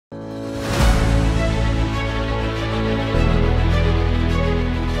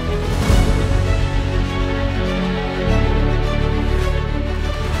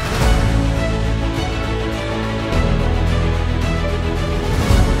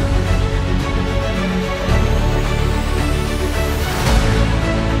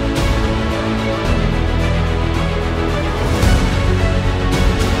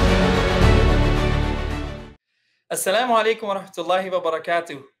Assalamu alaikum wa rahmatullahi wa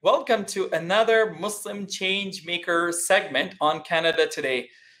barakatuh. Welcome to another Muslim Change Maker segment on Canada Today.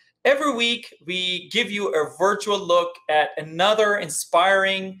 Every week, we give you a virtual look at another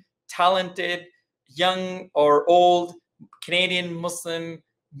inspiring, talented, young or old Canadian Muslim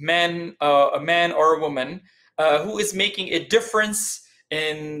man, a man or a woman who is making a difference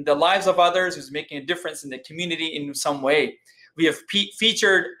in the lives of others, who's making a difference in the community in some way. We have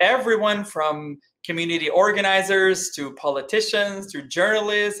featured everyone from community organizers to politicians to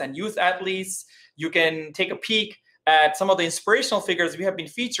journalists and youth athletes. You can take a peek at some of the inspirational figures we have been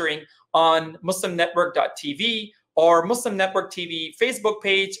featuring on muslimnetwork.tv or Muslim Network TV Facebook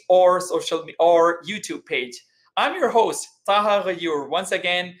page or YouTube page. I'm your host, Taha Ghayur, once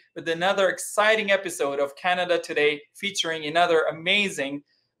again with another exciting episode of Canada Today, featuring another amazing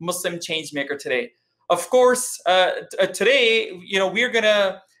Muslim changemaker today. Of course, today, we're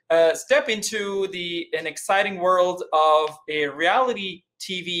gonna step into an exciting world of a reality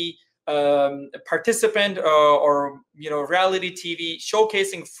TV participant or reality TV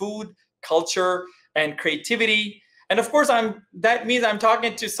showcasing food, culture, and creativity. And of course, that means I'm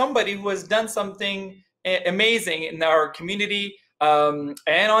talking to somebody who has done something amazing in our community and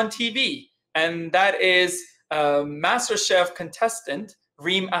on TV, and that is MasterChef contestant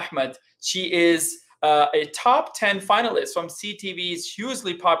Reem Ahmed. She is a top 10 finalist from CTV's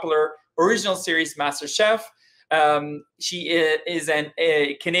hugely popular original series MasterChef. She is an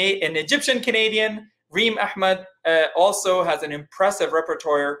Egyptian Canadian. Reem Ahmed also has an impressive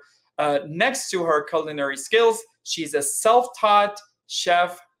repertoire. Next to her culinary skills, she's a self-taught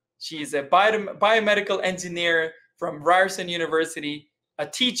chef. She's a biomedical engineer from Ryerson University, a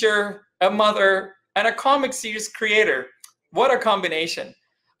teacher, a mother, and a comic series creator. What a combination.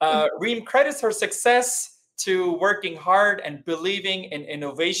 Reem credits her success to working hard and believing in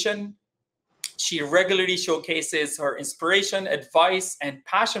innovation. She regularly showcases her inspiration, advice, and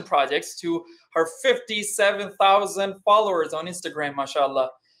passion projects to her 57,000 followers on Instagram,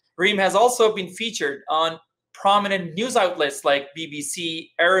 mashallah. Reem has also been featured on prominent news outlets like BBC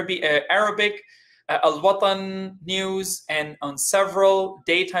Arabic, Al Watan News, and on several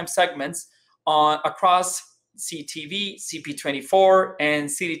daytime segments across CTV, CP24, and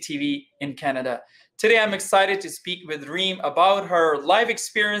CDTV in Canada. Today, I'm excited to speak with Reem about her life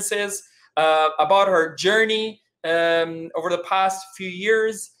experiences, about her journey over the past few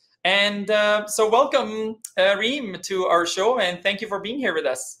years. And so welcome, Reem, to our show, and thank you for being here with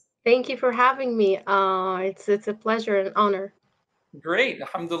us. Thank you for having me. It's a pleasure and honor. Great,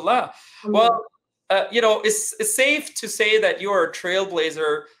 alhamdulillah. Well, it's safe to say that you are a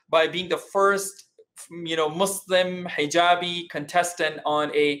trailblazer by being the first Muslim hijabi contestant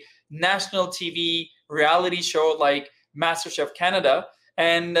on a national TV reality show like MasterChef Canada.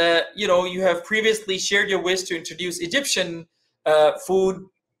 And, you have previously shared your wish to introduce Egyptian food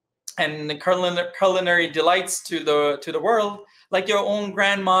and culinary delights to the world, like your own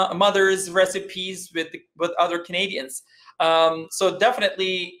grandmother's recipes with other Canadians. So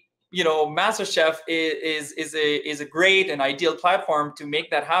definitely, MasterChef is a great and ideal platform to make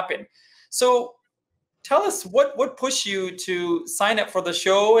that happen. So tell us what pushed you to sign up for the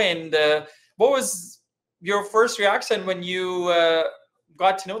show, and what was your first reaction when you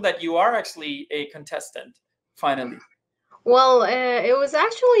got to know that you are actually a contestant finally? Well, it was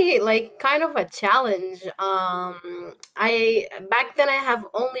actually like kind of a challenge. I back then I have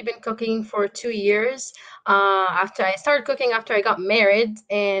only been cooking for 2 years. After I started cooking after I got married,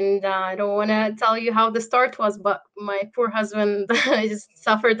 and I don't want to tell you how the start was, but my poor husband just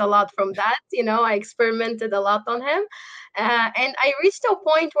suffered a lot from that. I experimented a lot on him. And I reached a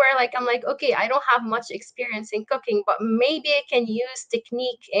point where I'm like, okay, I don't have much experience in cooking, but maybe I can use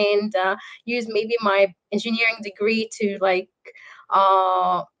technique and use maybe my engineering degree to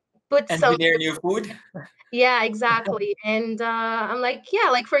put some. Engineer new food. Yeah, exactly. And I'm like, yeah,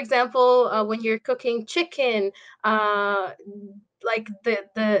 like for example, when you're cooking chicken, like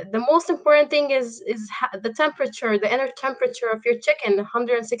the most important thing is the temperature, the inner temperature of your chicken,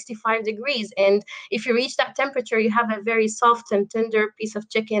 165 degrees. And if you reach that temperature, you have a very soft and tender piece of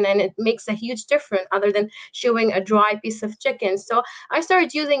chicken, and it makes a huge difference other than showing a dry piece of chicken. So I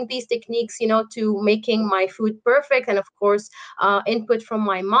started using these techniques, to making my food perfect, and of course, input from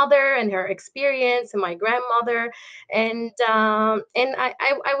my mother and her experience and my grandmother. And I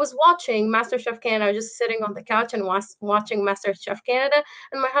was watching MasterChef Canada. I was just sitting on the couch and was watching MasterChef MasterChef Canada.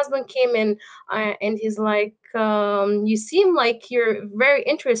 And my husband came in and he's like, you seem like you're very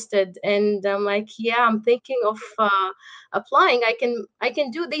interested. And I'm like, yeah, I'm thinking of applying. I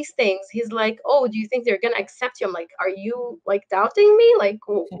can do these things. He's like, oh, do you think they're gonna accept you? I'm like, are you like doubting me? Like,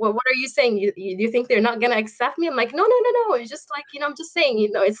 what are you saying? You think they're not gonna accept me? I'm like, no, no, no, no. It's just like, I'm just saying,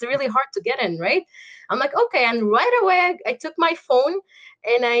 it's really hard to get in, right? I'm like, okay. And right away, I took my phone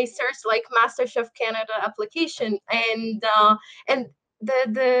and I searched like MasterChef Canada application, and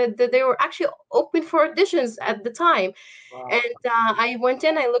they were actually open for auditions at the time. Wow. And I went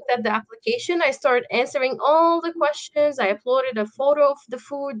in, I looked at the application, I started answering all the questions. I uploaded a photo of the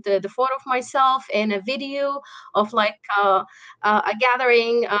food, the photo of myself, and a video of like a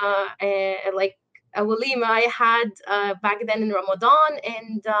gathering, like a walima I had back then in Ramadan.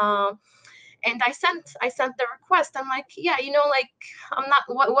 And I sent the request. I'm like, yeah, like, I'm not,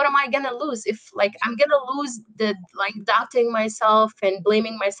 what am I gonna lose? If like I'm gonna lose the like doubting myself and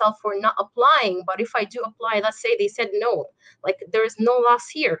blaming myself for not applying. But if I do apply, let's say they said no, like there is no loss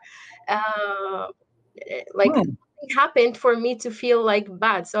here. uh like Hmm. nothing happened for me to feel like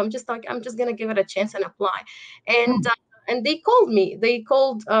bad. So I'm just like, I'm just gonna give it a chance and apply. and Hmm. uh, and they called me,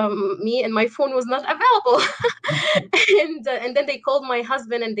 and my phone was not available. And then they called my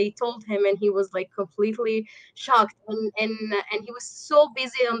husband and they told him, and he was like completely shocked. And he was so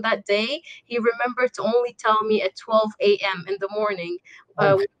busy on that day, he remembered to only tell me at 12 a.m. in the morning,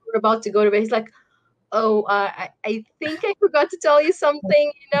 Oh when we were about to go to bed. He's like, oh, I think I forgot to tell you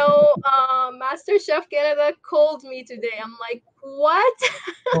something. Master Chef Canada called me today. I'm like, what?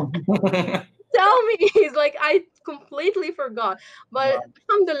 my. Tell me. He's like, I completely forgot. But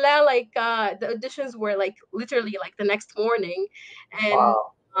alhamdulillah, like the auditions were like literally like the next morning. and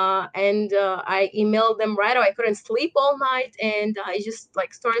Wow. I emailed them right away. I couldn't sleep all night, and I just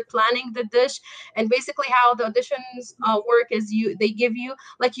like started planning the dish. And basically how the auditions work is, they give you,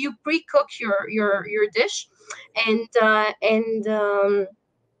 like, you pre-cook your dish. And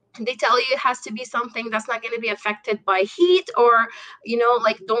they tell you it has to be something that's not going to be affected by heat, or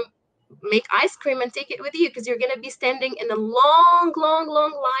like, don't make ice cream and take it with you, because you're going to be standing in a long, long,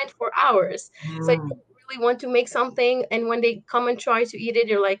 long line for hours. So you Hmm. don't really want to make something, and when they come and try to eat it,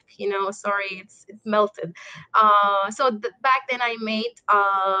 you're like, sorry, it's melted. Back then I made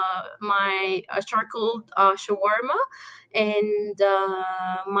my charcoal shawarma, and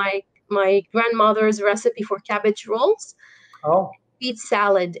my grandmother's recipe for cabbage rolls, Oh. beet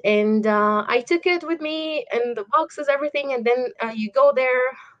salad. And I took it with me and the boxes, everything. And then you go there,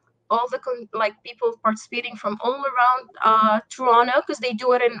 all the like people participating from all around Toronto, because they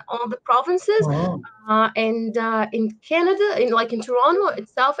do it in all the provinces. Mhm. And in Canada, in Toronto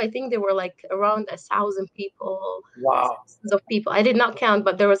itself, I think there were like around 1,000 people, Wow. thousands of people. I did not count,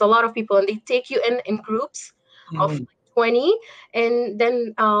 but there was a lot of people, and they take you in groups of Mhm. 20, and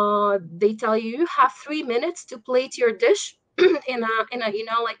then they tell you you have 3 minutes to plate your dish in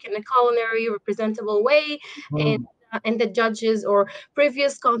a like in a culinary representable way. and Mhm. and the judges or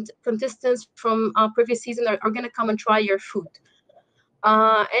previous contestants from previous season are going to come and try your food.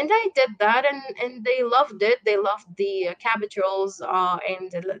 And I did that, and they loved it. They loved the cabbage rolls,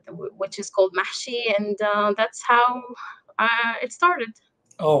 which is called mahshi, and that's how it started.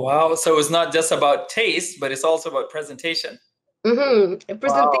 Oh, wow. So it's not just about taste, but it's also about presentation.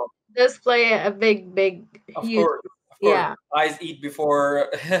 Presentation Wow. does play a big, big, Of huge. course. Of course. Yeah, Eyes eat before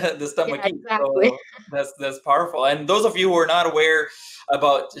the stomach yeah, eats. exactly. So that's powerful. And those of you who are not aware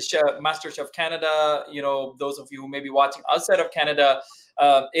about MasterChef Canada, those of you who may be watching outside of Canada,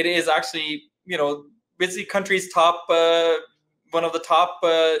 it is actually, busy country's top, one of the top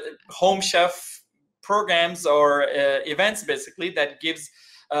home chef programs or events, basically, that gives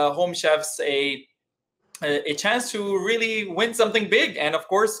home chefs a chance to really win something big, and of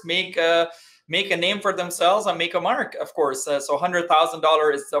course make a name for themselves and make a mark, of course. So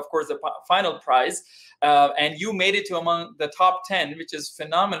 $100,000 is of course the final prize, and you made it to among the top 10, which is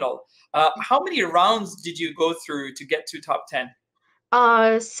phenomenal. How many rounds did you go through to get to top 10?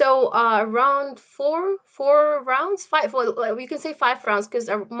 Around four rounds, five. Well, we can say 5 rounds, because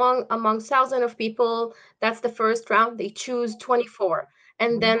among thousands of people, that's the first round. They choose 24,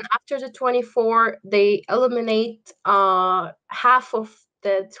 and then after the 24, they eliminate half of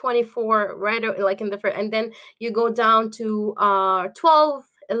the 24 like in the first, and then you go down to 12,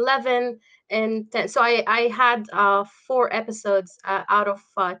 11, and 10. So I had 4 episodes out of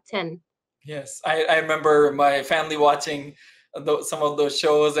 10. Yes, I remember my family watching some of those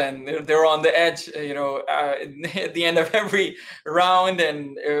shows, and they're on the edge, at the end of every round.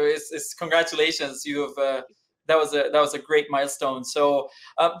 And it's congratulations, you've that was a great milestone. So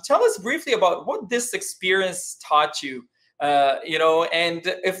tell us briefly about what this experience taught you. And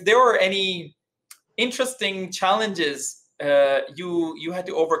if there were any interesting challenges you had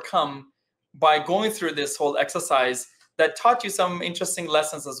to overcome by going through this whole exercise that taught you some interesting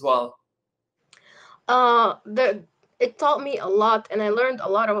lessons as well. The It taught me a lot, and I learned a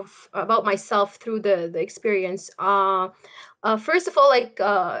lot of about myself through the experience. First of all, like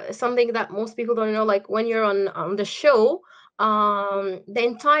something that most people don't know, like when you're on the show, the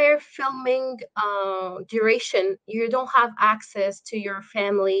entire filming duration, you don't have access to your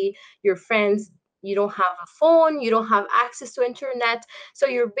family, your friends. You don't have a phone. You don't have access to internet. So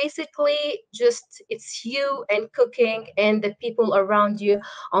you're basically just it's you and cooking and the people around you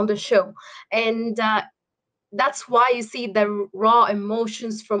on the show, and that's why you see the raw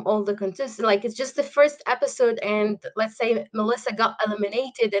emotions from all the contestants. Like it's just the first episode, and let's say Melissa got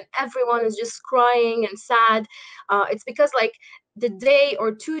eliminated, and everyone is just crying and sad. It's because like the day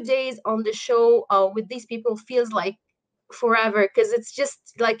or 2 days on the show with these people feels like forever, because it's just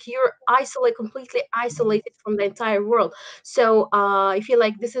like you're completely isolated from the entire world. So I feel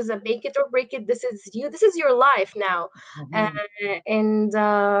like this is a make it or break it. This is you. This is your life now, uh, Mhm. and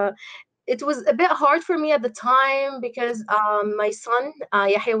it was a bit hard for me at the time because my son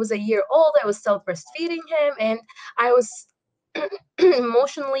Yahya was a year old. I was still breastfeeding him, and I was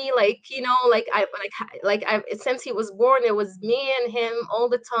emotionally like I since he was born, it was me and him all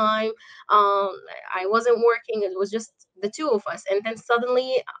the time. I wasn't working. It was just the two of us, and then suddenly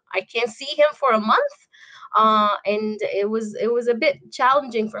I can't see him for a month. And it was a bit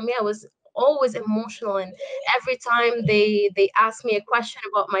challenging for me. I was always emotional, and every time they asked me a question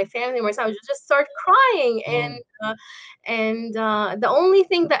about my family or myself, I would just start crying. Mm. And the only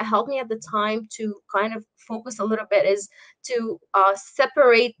thing that helped me at the time to kind of focus a little bit is to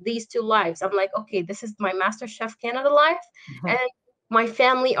separate these two lives. I'm like, okay, this is my MasterChef Canada life, and my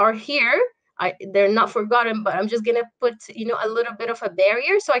family are here. They're not forgotten, but I'm just gonna put a little bit of a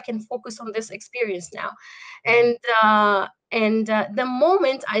barrier so I can focus on this experience now. Mm. And the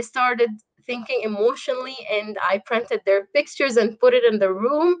moment I started thinking emotionally and I printed their pictures and put it in the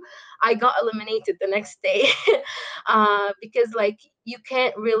room, I got eliminated the next day. Because like you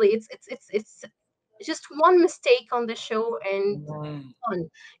can't really, it's just one mistake on the show and Mm. done.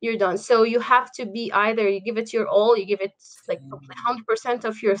 You're done. So you have to be either you give it your all, you give it like 100%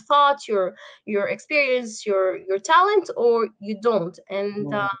 of your thoughts, your experience, your talent, or you don't. And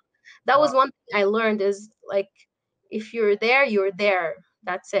Mm. that Wow. was one thing I learned is like if you're there, you're there.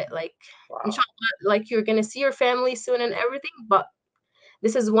 That's it. Like Wow. inshallah, like you're gonna see your family soon and everything, but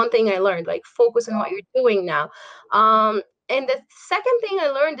this is one thing I learned, like focus on what you're doing now. And the second thing I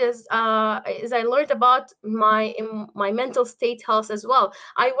learned is I learned about my mental state health as well.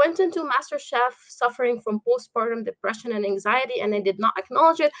 I went into MasterChef suffering from postpartum depression and anxiety, and I did not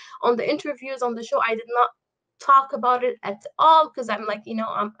acknowledge it on the interviews on the show. I did not talk about it at all because I'm like,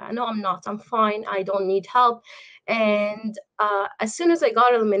 I know I'm not. I'm fine. I don't need help. And as soon as I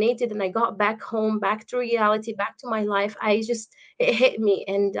got eliminated and I got back home, back to reality, back to my life, it hit me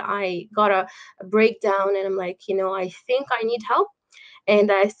and I got a breakdown, and I'm like, I think I need help.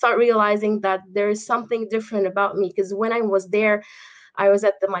 And I start realizing that there is something different about me, because when I was there, I was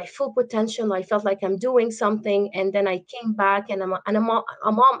at my full potential. I felt like I'm doing something, and then I came back and I'm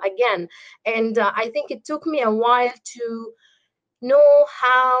a mom again. And I think it took me a while to know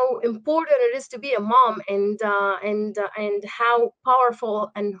how important it is to be a mom, and how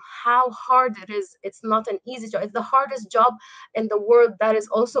powerful and how hard it is. It's not an easy job. It's the hardest job in the world that is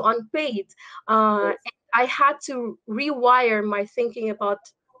also unpaid. And I had to rewire my thinking about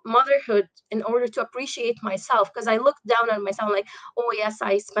motherhood in order to appreciate myself, because I looked down on myself like, oh yes,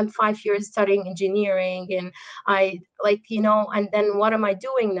 I spent 5 years studying engineering, and I like, and then what am I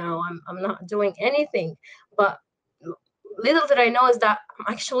doing now? I'm not doing anything. But little did I know is that I'm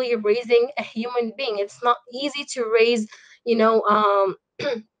actually raising a human being. It's not easy to raise, you know, um,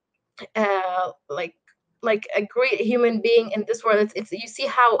 uh, like like a great human being in this world. It's you see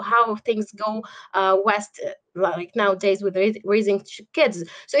how things go west, like nowadays with raising kids.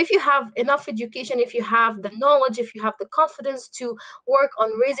 So if you have enough education, if you have the knowledge, if you have the confidence to work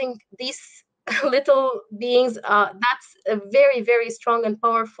on raising these little beings, that's a very very strong and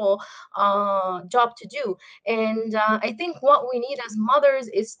powerful job to do. And I think what we need as mothers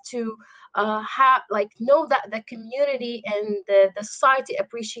is to have like know that the community and the society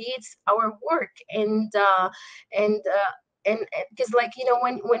appreciates our work. And because like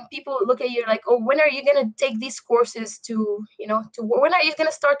when people look at you like, oh, when are you going to take these courses to when are you going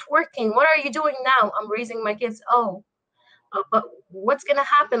to start working, what are you doing now? I'm raising my kids. Oh, but what's gonna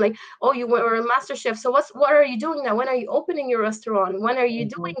happen? Like, oh, you were a master chef, so what are you doing now? When are you opening your restaurant? When are you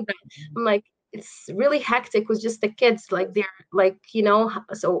doing Mhm. that? I'm like, it's really hectic with just the kids, like they're like, you know.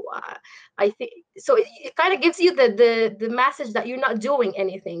 So I think so it kind of gives you the message that you're not doing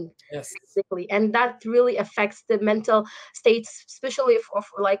anything, Yes. basically, and that really affects the mental states, especially of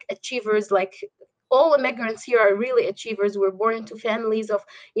like achievers. Like all immigrants here are really achievers. We're born into families of,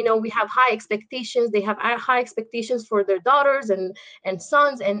 you know, we have high expectations. They have high expectations for their daughters and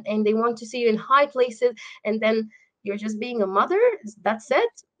sons, and they want to see you in high places, and then you're just being a mother. That's it.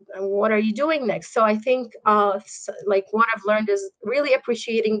 What are you doing next? So I think like what I've learned is really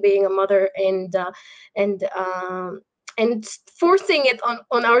appreciating being a mother, and and forcing it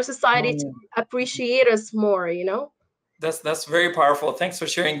on our society to Mm. appreciate us more, you know. That's very powerful. Thanks for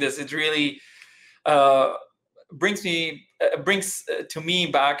sharing this. It really uh, brings to me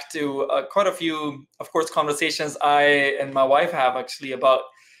back to quite a few, of course, conversations I and my wife have actually about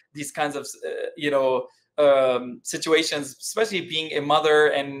these kinds of situations, especially being a mother.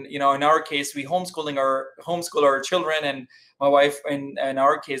 And in our case, we homeschool our children, and my wife, in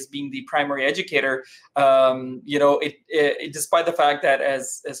our case, being the primary educator. Despite the fact that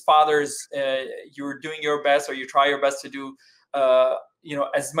as fathers, you're doing your best, or you try your best to do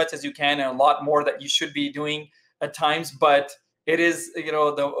as much as you can, and a lot more that you should be doing at times. But it is the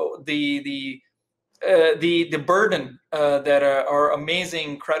burden that our amazing,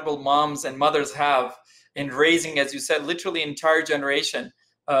 incredible moms and mothers have in raising, as you said, literally entire generation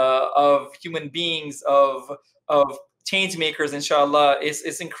of human beings, of change makers, inshallah,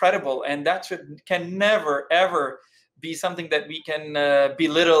 is incredible. And that can never ever be something that we can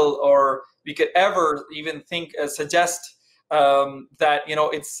belittle, or we could ever even think suggest that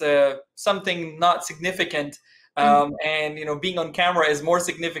it's something not significant. And being on camera is more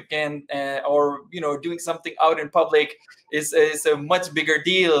significant, or doing something out in public is a much bigger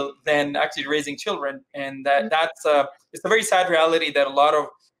deal than actually raising children. And that's it's a very sad reality that a lot of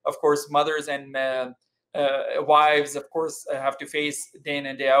course, mothers and wives, of course, have to face day in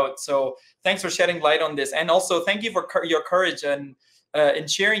and day out. So thanks for shedding light on this, and also thank you for your courage and in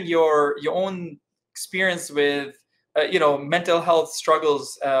sharing your own experience with mental health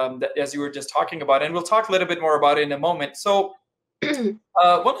struggles, that, as you were just talking about. And we'll talk a little bit more about it in a moment. So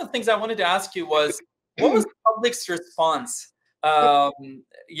one of the things I wanted to ask you was, what was the public's response, when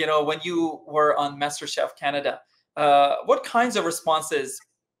you were on MasterChef Canada? What kinds of responses,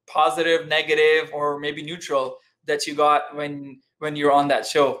 positive, negative, or maybe neutral, that you got when you're on that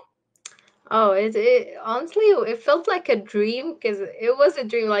show? Oh, it honestly, it felt like a dream, because it was a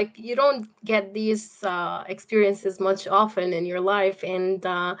dream. Like you don't get these experiences much often in your life, and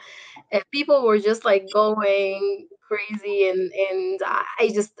people were just like going crazy, and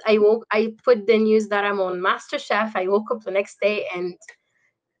I put the news that I'm on MasterChef. I woke up the next day, and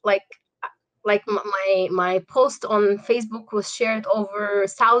like my post on Facebook was shared over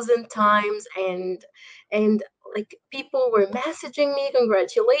 1,000 times, and like people were messaging me,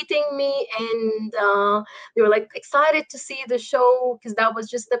 congratulating me, and they were like excited to see the show, because that was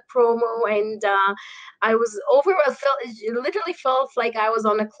just a promo, and I was over. It literally felt like I was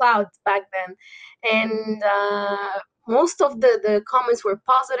on a cloud back then, and most of the comments were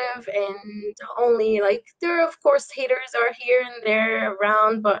positive, and only like there are, of course, haters are here and there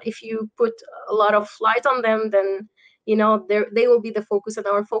around, but if you put a lot of light on them, then they will be the focus, and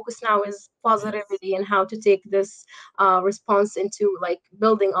our focus now is Yes. positivity and how to take this response into like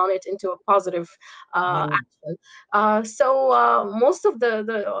building on it into a positive Mm. action. So most of the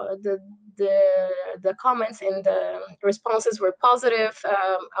comments and the responses were positive.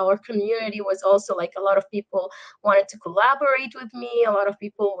 Our community was also like a lot of people wanted to collaborate with me. A lot of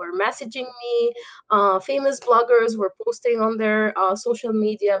people were messaging me. Famous bloggers were posting on their social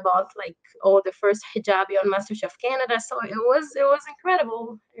media about like, oh, the first hijabi on MasterChef Canada. So it was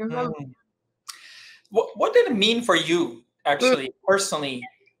incredible. I remember. Mm. What did it mean for you, Mm, actually, personally,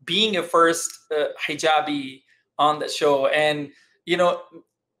 being a first hijabi on the show? And, you know,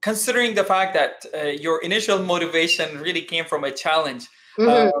 considering the fact that your initial motivation really came from a challenge. mhm,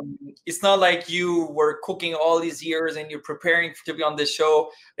 Um, it's not like you were cooking all these years and you're preparing to be on this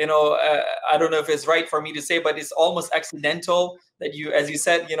show. I don't know if it's right for me to say, but it's almost accidental that you, as you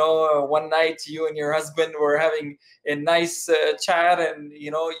said, one night you and your husband were having a nice chat, and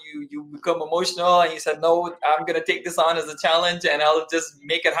you become emotional, and you said, no, I'm going to take this on as a challenge, and I'll just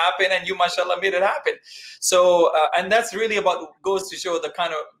make it happen. And you, mashallah, made it happen. So and that's really about, goes to show the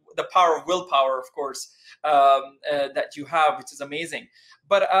power of willpower, of course, that you have, which is amazing.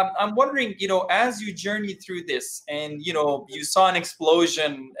 But I'm wondering, as you journey through this, and you saw an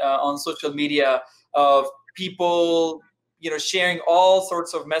explosion on social media of people sharing all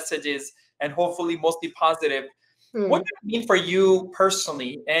sorts of messages, and hopefully mostly positive. What Hmm. did it mean for you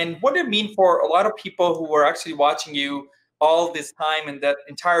personally? And what did it mean for a lot of people who were actually watching you all this time and that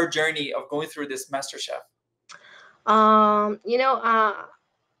entire journey of going through this MasterChef? You know,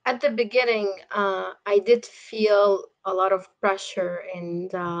 at the beginning, I did feel a lot of pressure, and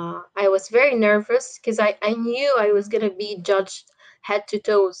I was very nervous because I knew I was going to be judged head to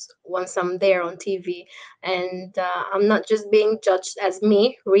toes once I'm there on TV. And I'm not just being judged as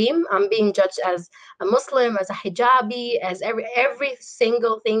me, Reem, I'm being judged as a Muslim, as a hijabi, as every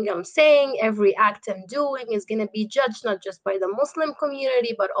single thing I'm saying, every act I'm doing is going to be judged not just by the Muslim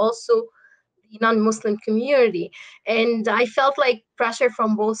community, but also non-Muslim community. And I felt like pressure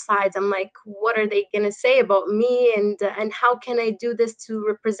from both sides. I'm like, what are they gonna say about me, and how can I do this to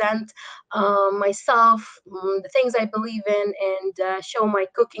represent myself, the things I believe in, and show my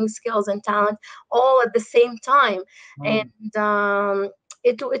cooking skills and talent all at the same time. Mm. And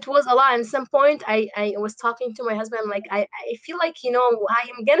it was a lot. And at some point, I was talking to my husband. I'm like, I feel like, I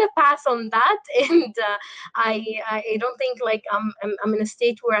am gonna pass on that, and I don't think like I'm in a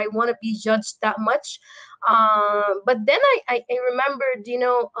state where I want to be judged that much. But then I remembered,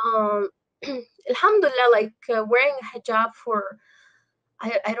 Alhamdulillah, like wearing a hijab for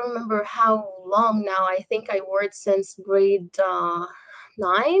I don't remember how long now. I think I wore it since grade 9,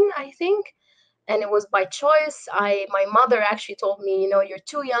 I think, and it was by choice. My mother actually told me, you're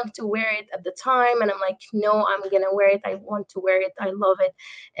too young to wear it at the time, and I'm like, no, I'm gonna wear it. I want to wear it. I love it,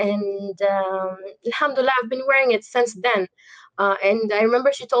 and alhamdulillah, I've been wearing it since then. And I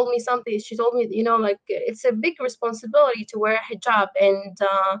remember she told me something. She told me, like it's a big responsibility to wear a hijab, and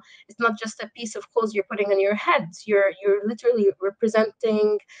it's not just a piece of clothes you're putting on your head. You're literally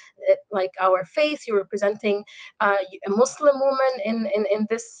representing like our faith. You're representing a Muslim woman in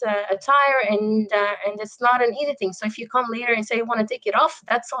this attire, and it's not an easy thing. So if you come later and say you want to take it off,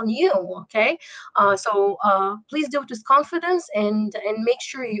 that's on you. Okay, so please do it with confidence, and make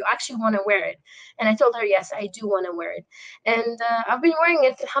sure you actually want to wear it. And I told her, yes, I do want to wear it, and I've been wearing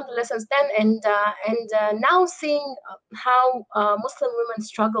it, alhamdulillah, since then. And now seeing how Muslim women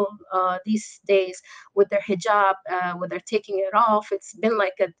struggle these days with their hijab, with their taking it off. It's been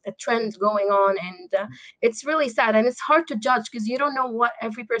like a trend going on, and it's really sad, and it's hard to judge because you don't know what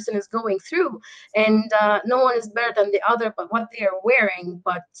every person is going through, and no one is better than the other, but what they are wearing.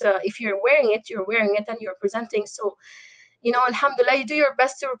 But if you're wearing it, you're wearing it, and you're presenting. So alhamdulillah, you do your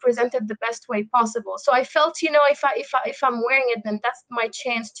best to represent it the best way possible. So I felt, if I'm wearing it, then that's my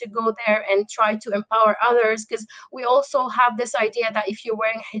chance to go there and try to empower others, because we also have this idea that if you're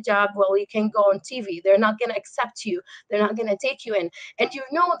wearing hijab, well, you can go on TV. They're not going to accept you. They're not going to take you in. And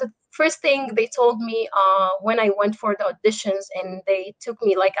the first thing they told me when I went for the auditions, and they took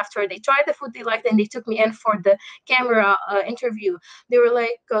me, like, after they tried the food they liked, and they took me in for the camera interview, they were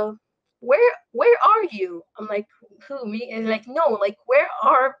like, where are you? I'm like, who, me? And like, no, like, where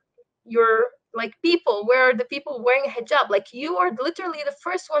are your, like, people? Where are the people wearing a hijab? Like, you are literally the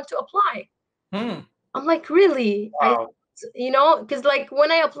first one to apply. Hmm. I'm like, really? Wow. Because like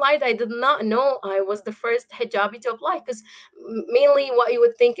when I applied, I did not know I was the first hijabi to apply. Because mainly what you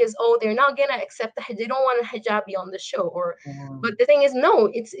would think is, oh, they're not gonna accept they don't want a hijabi on the show, or. Mm. But the thing is, no,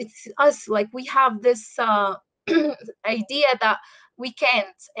 it's us. Like, we have this idea that we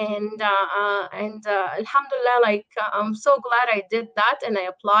can't, and alhamdulillah, like I'm so glad I did that and I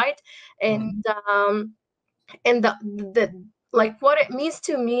applied, and Mhm. um and the like, what it means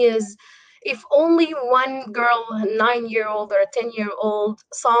to me is, if only one girl, a 9-year old or a 10-year old,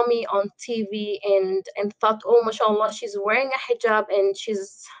 saw me on TV and thought, oh, mashallah, she's wearing a hijab, and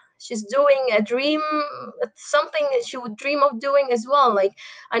she's doing a dream, something that she would dream of doing as well. Like,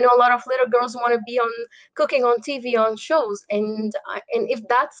 I know a lot of little girls want to be on cooking on TV, on shows, and if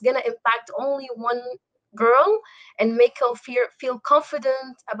that's gonna impact only one girl and make her feel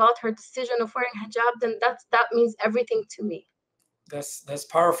confident about her decision of wearing hijab, then that means everything to me. That's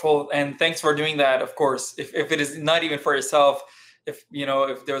powerful, and thanks for doing that. Of course, if it is not even for yourself, if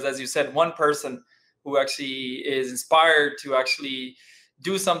there was, as you said, one person who actually is inspired to actually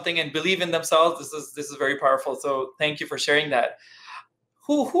do something and believe in themselves, this is very powerful. So thank you for sharing that.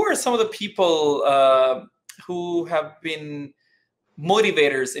 Who are some of the people who have been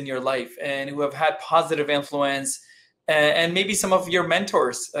motivators in your life and who have had positive influence, and maybe some of your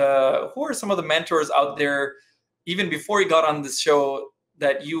mentors? Who are some of the mentors out there, even before you got on this show,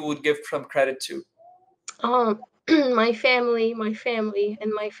 that you would give some credit to? My family,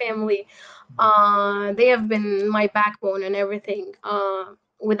 they have been my backbone and everything.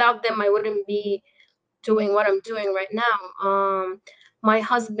 Without them, I wouldn't be doing what I'm doing right now. my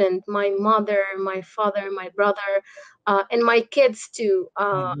husband, my mother, my father, my brother, and my kids too.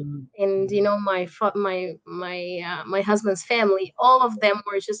 Mhm. And you know, my husband's family, all of them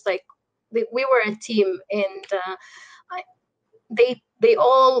were just like, we were a team. And I, they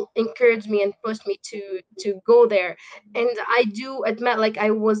all encouraged me and pushed me to go there. And I do admit, like, I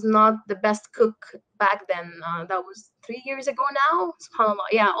was not the best cook back then. That was 3 years ago now,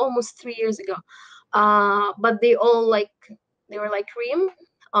 subhanallah. Yeah, almost 3 years ago. But they all, like, they were like, Reem,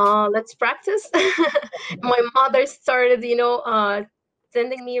 let's practice. My mother started,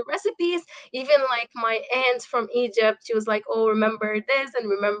 sending me recipes. Even like my aunt from Egypt, she was like, oh, remember this and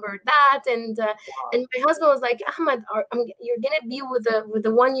remember that. And my husband was like, Ahmed, you're gonna be with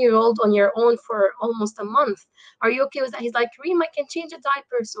the 1 year old on your own for almost a month. Are you okay with that? He's like, Reem, I can change a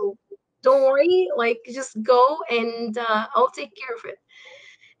diaper, so don't worry. Like, just go, and I'll take care of it.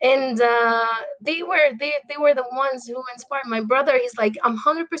 And they were the ones who inspired my brother. He's like, I'm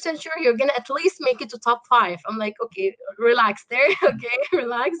 100% sure you're gonna at least make it to top 5. I'm like, okay, relax there. Okay,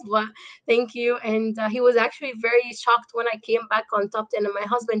 relax, but thank you. And he was actually very shocked when I came back on top 10. And my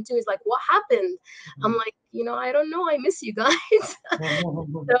husband too is like, what happened? I'm like, I don't know, I miss you guys.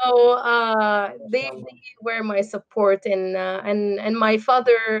 So they were my support. And my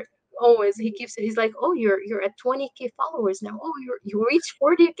father always, he keeps it, he's like, oh, you're at 20K followers now. Oh, you reached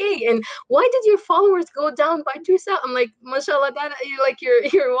 40K. And why did your followers go down by 2,000? I'm like, mashallah, that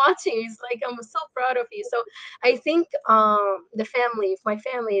you're watching. He's like, I'm so proud of you. So I think the family, if my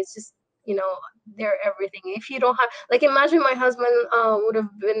family is just, they're everything. If you don't have, like, imagine my husband would have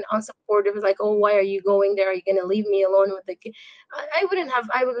been unsupportive. Like, oh, why are you going there? Are you gonna leave me alone with the kid? I wouldn't have.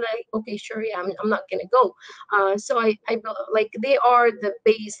 I would be like, okay, sure, yeah, I'm not gonna go. So like, they are the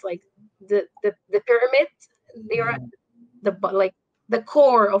base, like the pyramid. They are like the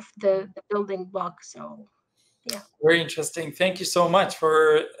core of the building block. So yeah. Very interesting. Thank you so much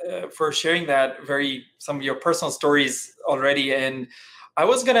for sharing that, some of your personal stories already. And I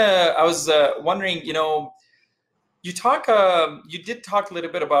was wondering, you did talk a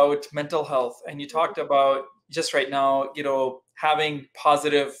little bit about mental health, and you talked about just right now, having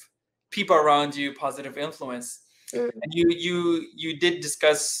positive people around you, positive influence. And you did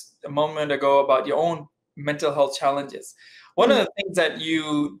discuss a moment ago about your own mental health challenges. One of the things that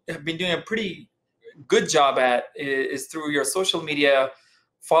you have been doing a pretty good job at is through your social media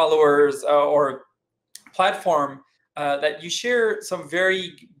followers or platform, that you share some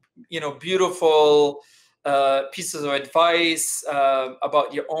very beautiful pieces of advice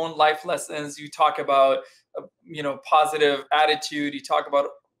about your own life lessons. You talk about positive attitude. You talk about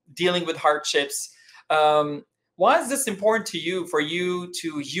dealing with hardships. Why is this important to you, for you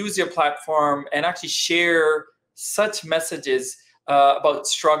to use your platform and actually share such messages about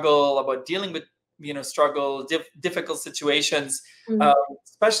struggle, about dealing with struggle, difficult situations,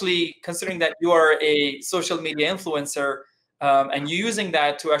 especially considering that you are a social media influencer, and you're using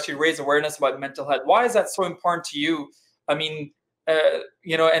that to actually raise awareness about mental health? Why is that so important to you? I mean,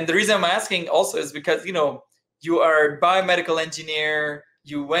 and the reason I'm asking also is because, you are a biomedical engineer,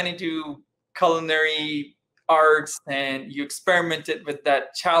 you went into culinary arts, and you experimented with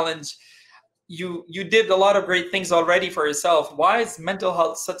that challenge. You did a lot of great things already for yourself. Why is mental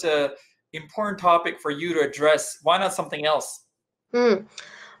health such a important topic for you to address? Why not something else? It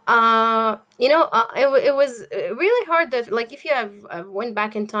was really hard that, like, if you have went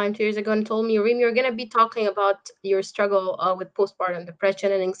back in time 2 years ago and told me, Reem, you're gonna be talking about your struggle with postpartum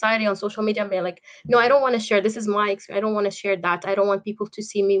depression and anxiety on social media, I'm like, no, I don't want to share. This is my experience. I don't want to share that. I don't want people to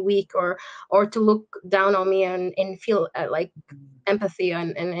see me weak, or to look down on me and feel like empathy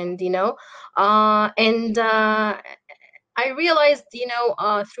and I realized,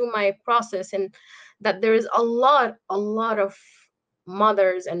 through my process, and that there is a lot of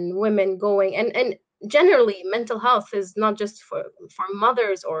mothers and women going, and generally mental health is not just for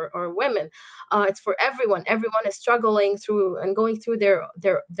mothers or women. It's for everyone. Everyone is struggling through and going through their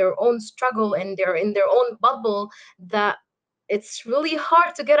own struggle, and they're in their own bubble, that it's really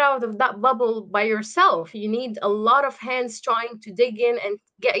hard to get out of that bubble by yourself. You need a lot of hands trying to dig in and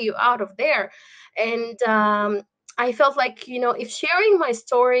get you out of there. And I felt like, if sharing my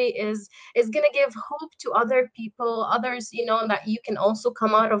story is gonna give hope to other people, others, that you can also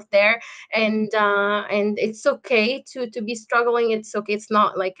come out of there. And it's okay to be struggling. It's okay. It's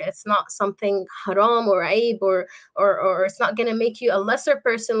not something haram or aib, or it's not gonna make you a lesser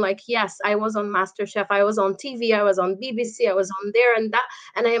person. Like, yes, I was on MasterChef, I was on TV, I was on BBC, I was on there and that,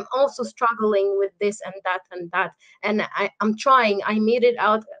 and I am also struggling with this and that and that. And I'm trying. I made it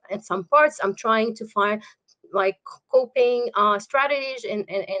out in some parts. I'm trying to like coping strategies and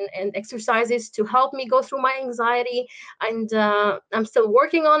exercises to help me go through my anxiety, and I'm still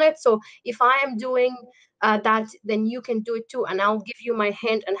working on it. So if I am doing that, then you can do it too, and I'll give you my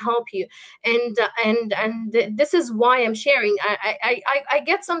hand and help you. This is why I'm sharing. I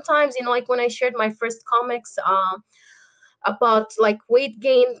get sometimes, like when I shared my first comics about like weight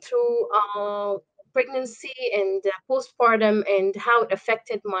gain through pregnancy and postpartum, and how it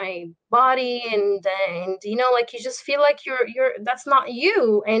affected my body, and like you just feel like you're that's not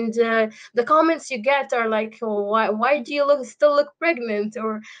you. And the comments you get are like, oh, why do you still look pregnant,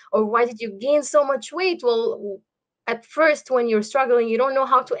 or why did you gain so much weight? Well, at first when you're struggling, you don't know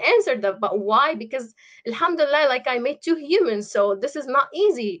how to answer that. But why? Because alhamdulillah, like I made two humans, so this is not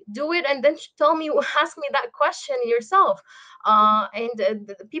easy. Do it and then tell me, ask me that question yourself.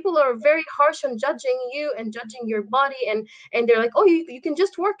 The people are very harsh on judging you and judging your body, and they're like, oh, you can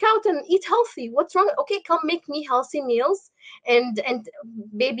just work out and eat healthy. What's wrong? Okay, come make me healthy meals and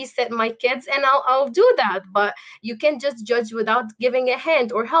babysit my kids, and I'll do that. But you can't just judge without giving a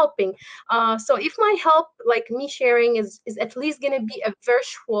hand or helping. So if my help, like me sharing, is at least going to be a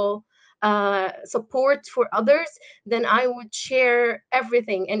virtual support for others, then I would share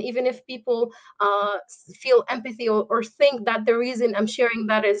everything. And even if people feel empathy, or think that the reason I'm sharing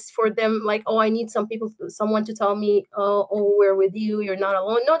that is for them, like, oh, I need someone to tell me, oh, we're with you, you're not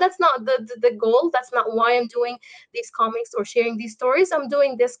alone. No, that's not the goal. That's not why I'm doing these comics or sharing these stories. I'm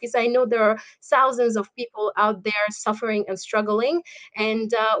doing this because I know there are thousands of people out there suffering and struggling,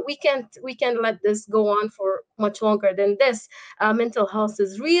 and we can't let this go on for much longer than this. Mental health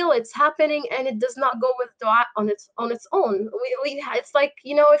is real, it's happening, and it does not go with dua on its own. It's like,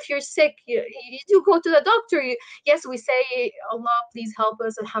 if you're sick, you do go to the doctor. Yes, we say, Allah, please help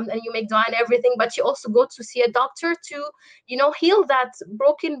us, and you make dua and everything, but you also go to see a doctor to heal that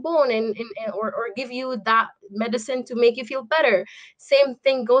broken bone, or give you that medicine to make you feel better. Same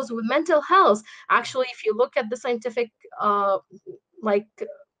thing goes with mental health. Actually, if you look at the scientific like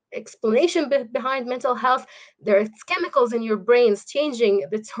explanation behind mental health, there's chemicals in your brains changing,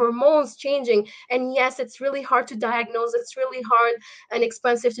 it's hormones changing. And yes, it's really hard to diagnose, it's really hard and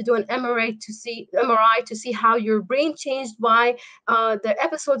expensive to do an MRI to see how your brain changed by the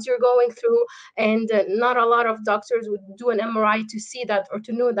episodes you're going through. And not a lot of doctors would do an MRI to see that or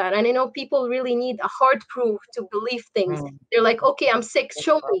to know that. And I know people really need a hard proof to believe things. Mm. They're like, okay, I'm sick,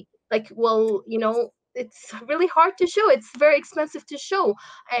 show me. Like, well, it's really hard to show, it's very expensive to show.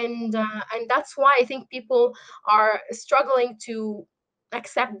 And that's why I think people are struggling to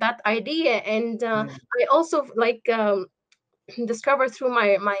accept that idea. And Mm. I also like discover through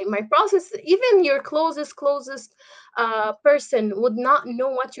my process, even your closest person would not know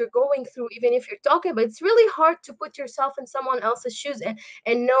what you're going through, even if you're talking. But it's really hard to put yourself in someone else's shoes,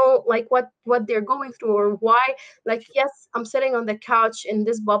 and know like what they're going through, or why. Like, yes, I'm sitting on the couch in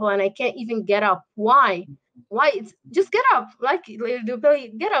this bubble and I can't even get up. Why? It's just get up. Like,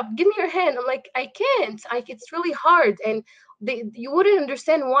 get up, give me your hand. I'm like, I can't. It's really hard. And you wouldn't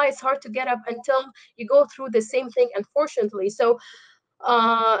understand why it's hard to get up until you go through the same thing, unfortunately. So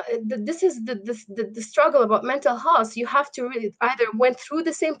this is the struggle about mental health. You have to really either went through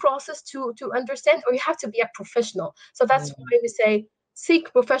the same process to understand, or you have to be a professional. So that's Mm. why we say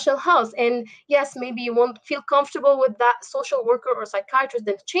seek professional help. And yes, maybe you won't feel comfortable with that social worker or psychiatrist,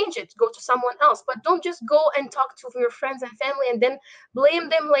 then change it, go to someone else. But don't just go and talk to your friends and family and then blame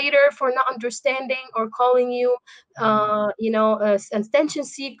them later for not understanding, or calling you an attention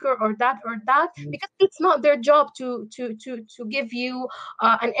seeker, or that, Mm. because it's not their job to give you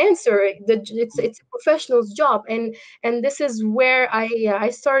an answer. It's a professional's job. And this is where I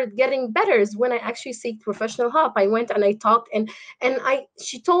started getting better, is when I actually seek professional help. I went and I talked, and I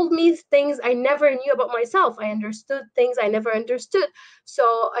she told me things I never knew about myself. I understood things I never understood.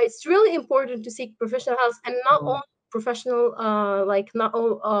 So it's really important to seek professional help. And not Mm. all professional like not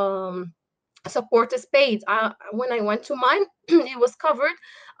all support is paid. When I went to mine, it was covered,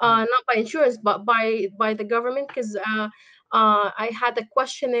 not by insurance, but by the government, because I had a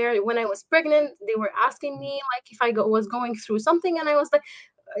questionnaire when I was pregnant. They were asking me like if was going through something, and I was like,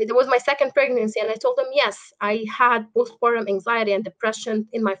 it was my second pregnancy, and I told them yes, I had postpartum anxiety and depression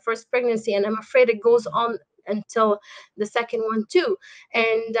in my first pregnancy, and I'm afraid it goes on until the second one too.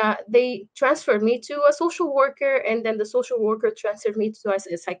 And they transferred me to a social worker, and then the social worker transferred me to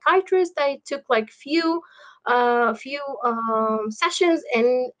a psychiatrist. I took like few sessions,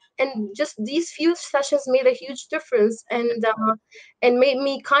 and just these few sessions made a huge difference, and made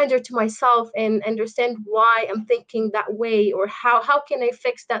me kinder to myself and understand why I'm thinking that way, or how can I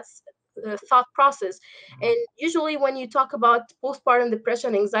fix thought process. And usually when you talk about postpartum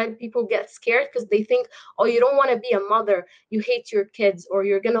depression, anxiety, people get scared because they think, oh, you don't want to be a mother, you hate your kids, or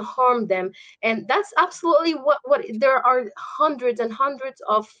you're going to harm them. And that's absolutely what there are hundreds and hundreds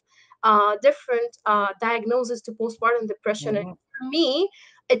of different diagnoses to postpartum depression. And Mhm. for me,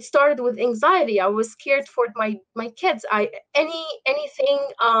 it started with anxiety. I was scared for my kids. Anything,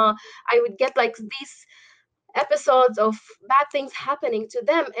 I would get like these episodes of bad things happening to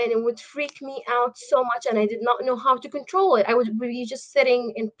them, and it would freak me out so much, and I did not know how to control it. I would be just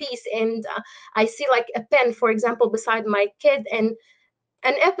sitting in peace, and I see like a pen, for example, beside my kid, and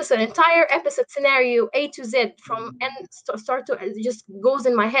an episode, entire episode scenario A to Z from end start to it just goes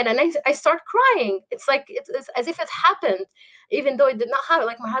in my head, and I start crying. It's like it's as if it happened, even though it did not happen.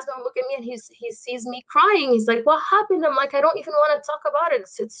 Like my husband will look at me and he sees me crying. He's like, "What happened?" I'm like, "I don't even want to talk about it.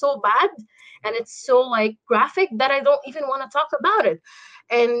 It's so bad, and it's so like graphic that I don't even want to talk about it."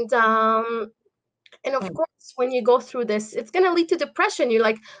 And of course, when you go through this, it's going to lead to depression. You're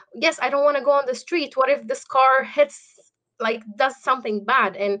like, yes, I don't want to go on the street. What if this car hits, like, does something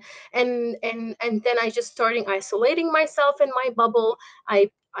bad? And then I just starting isolating myself in my bubble.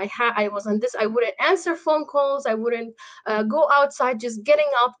 I was on this. I wouldn't answer phone calls. I wouldn't go outside. Just getting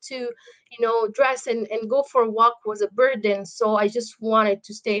up to, dress and go for a walk was a burden. So I just wanted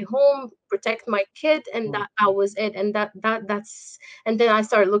to stay home, protect my kid, and that was it. And that's and then I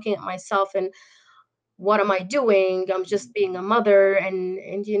started looking at myself and what am I doing? I'm just being a mother. And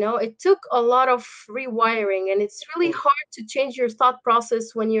it took a lot of rewiring, and it's really hard to change your thought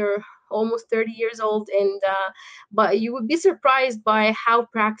process when you're almost 30 years old. And but you would be surprised by how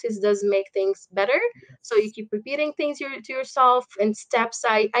practice does make things better. So you keep repeating things to yourself and steps.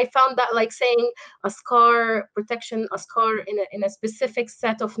 I found that, like, saying a scar protection, a scar in a specific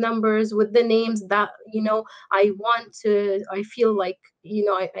set of numbers with the names that I feel like,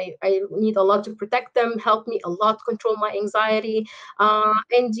 I need a lot to protect them, help me a lot control my anxiety.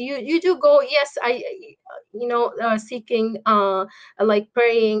 And you do go, yes, seeking, like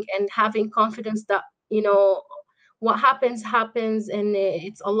praying and having confidence that, what happens, and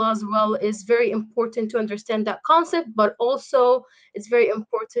it's Allah's will, is very important to understand that concept. But also it's very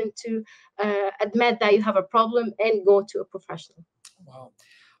important to admit that you have a problem and go to a professional. Wow.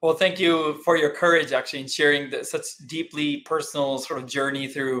 Well, thank you for your courage, actually, in sharing such deeply personal sort of journey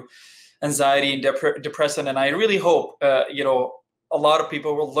through anxiety and depression. And I really hope, a lot of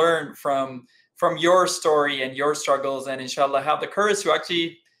people will learn from your story and your struggles, and inshallah have the courage to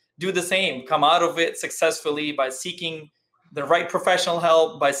actually do the same, come out of it successfully by seeking the right professional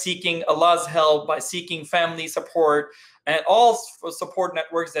help, by seeking Allah's help, by seeking family support, and all support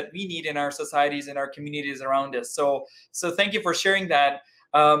networks that we need in our societies and our communities around us. So thank you for sharing that.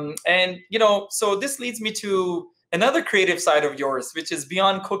 And so this leads me to another creative side of yours, which is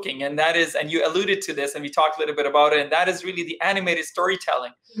beyond cooking, and that is, and you alluded to this, and we talked a little bit about it, and that is really the animated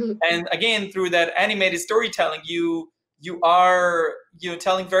storytelling. And again, through that animated storytelling, you are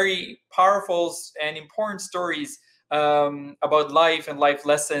telling very powerful and important stories about life and life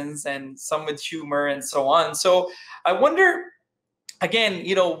lessons, and some with humor and so on. So I wonder, again,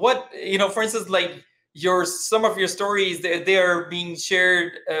 for instance, like some of your stories, they are being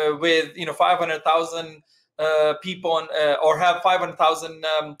shared with 500,000 people or have 500,000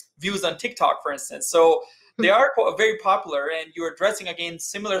 views on TikTok, for instance. So they are very popular, and you're addressing, again,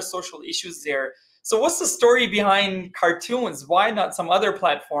 similar social issues there. So what's the story behind cartoons? Why not some other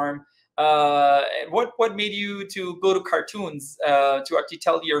platform? And what made you to go to cartoons to actually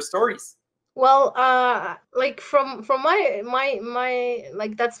tell your stories? Well, like from my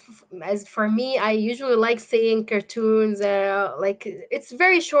like as for me, I usually like seeing cartoons. Like it's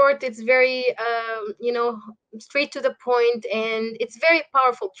very short, it's very straight to the point, and it's very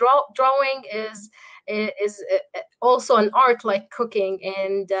powerful. Drawing is also an art like cooking,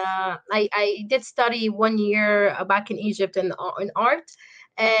 and I did study 1 year back in Egypt in art,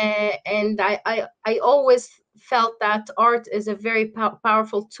 and I always felt that art is a very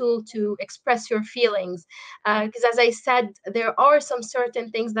powerful tool to express your feelings, because as I said, there are some certain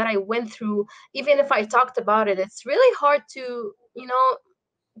things that I went through. Even if I talked about it, it's really hard to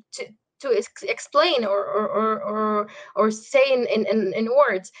to explain or say in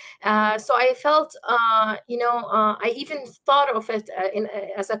words. So I felt, I even thought of it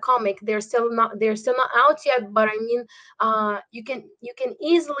as a comic. They're still not out yet, but I mean, you can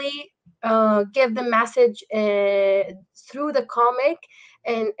easily give the message through the comic,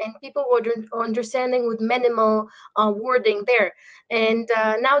 and people were understanding with minimal wording there. And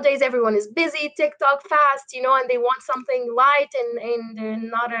nowadays everyone is busy, TikTok fast, and they want something light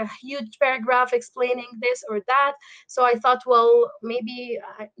and not a huge paragraph explaining this or that. So I thought, well, maybe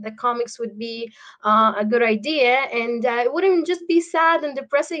the comics would be a good idea, and it wouldn't just be sad and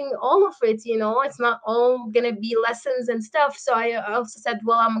depressing all of it. It's not all gonna be lessons and stuff. So I also said,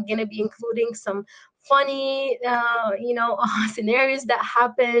 well, I'm gonna be including some funny scenarios that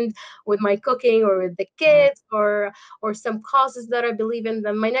happened with my cooking or with the kids, or some causes that I believe in.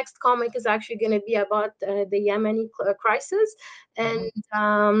 My next comic is actually going to be about the Yemeni crisis, and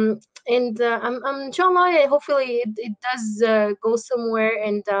I'm inshallah, hopefully it does go somewhere,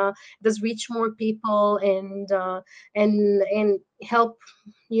 and does reach more people, and help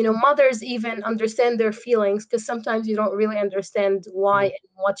mothers even understand their feelings, because sometimes you don't really understand why and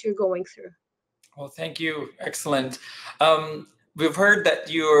what you're going through. Well, thank you. Excellent. We've heard that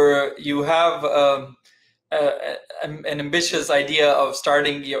you have an ambitious idea of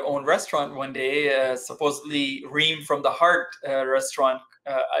starting your own restaurant one day, supposedly Reem from the Heart restaurant,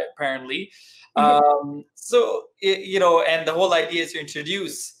 apparently. So, and the whole idea is to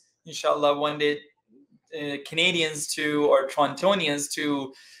introduce, inshallah, one day Canadians or Torontonians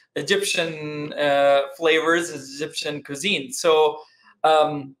to Egyptian flavors, Egyptian cuisine. So,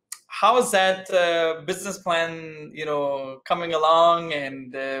 how is that business plan, coming along,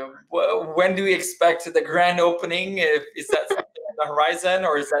 and when do we expect the grand opening? Is that something on the horizon,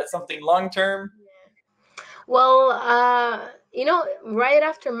 or is that something long term? Well, right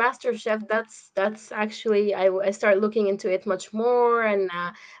after MasterChef, that's actually I started looking into it much more, and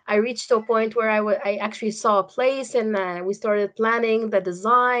I reached to a point where I actually saw a place, and we started planning the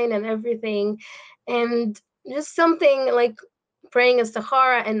design and everything, and just something like praying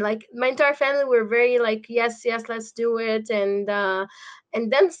istikhara, and like my entire family were very like, yes, yes, let's do it, and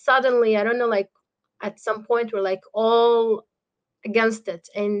then suddenly, I don't know, like at some point we're like all against it,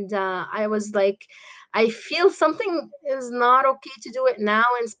 and I was like, I feel something is not okay to do it now,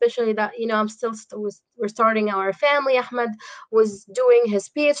 and especially that I'm still we're starting our family. Ahmed was doing his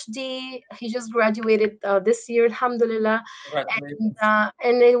PhD. He just graduated this year, alhamdulillah. Congratulations.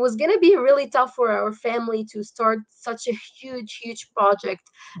 And it was going to be really tough for our family to start such a huge project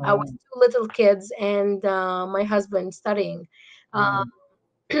with two little kids, and my husband studying. uh,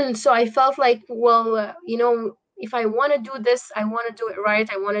 so I felt like, well, if I want to do this, I want to do it right.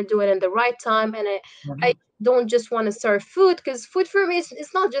 I want to do it in the right time, and I don't just want to serve food, because food for me is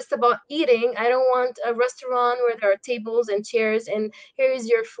it's not just about eating. I don't want a restaurant where there are tables and chairs and here is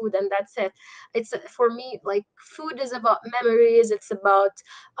your food and that's it. It's for me, like, food is about memories. It's about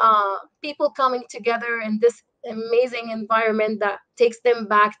people coming together in this amazing environment that takes them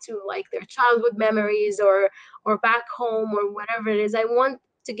back to like their childhood memories, or back home, or whatever it is. I want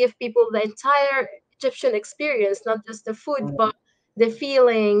to give people the entire Egyptian experience, not just the food, but the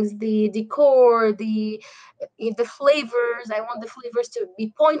feelings, the decor, the flavors. I want the flavors to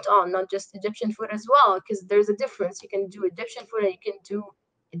be point on, not just Egyptian food as well, because there's a difference. You can do Egyptian food and you can do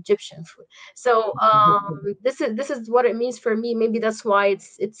Egyptian food. So this is what it means for me. Maybe that's why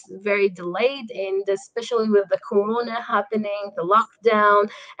it's very delayed, and especially with the corona happening, the lockdown,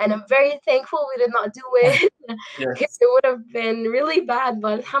 and I'm very thankful we did not do it. Yes. It would have been really bad,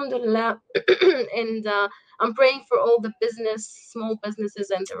 but alhamdulillah. And I'm praying for all the small businesses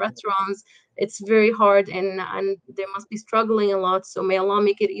and the restaurants. It's very hard, and they must be struggling a lot. So may Allah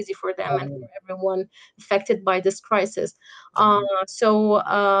make it easy for them and for everyone affected by this crisis. Uh, so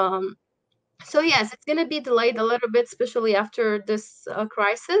um, so yes, it's gonna be delayed a little bit, especially after this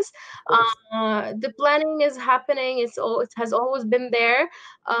crisis. The planning is happening. It has always been there.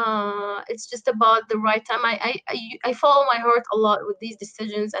 It's just about the right time. I follow my heart a lot with these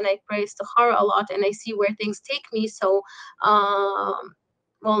decisions, and I pray istikhara a lot, and I see where things take me. So,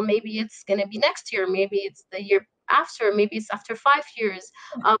 well, maybe it's gonna be next year. Maybe it's the year after. Maybe it's after 5 years.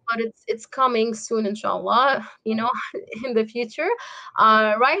 But it's coming soon, inshallah. In the future.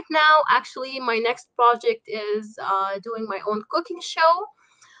 Right now, actually, my next project is doing my own cooking show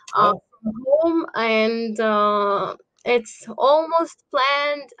from home, and it's almost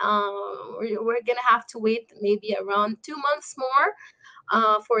planned. We're gonna have to wait maybe around 2 months more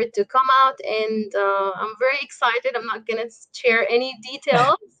for it to come out, and I'm very excited. I'm not gonna share any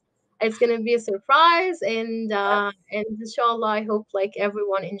details. It's gonna be a surprise, and inshallah, I hope like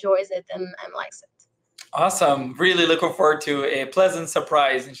everyone enjoys it and likes it. Awesome. Really looking forward to a pleasant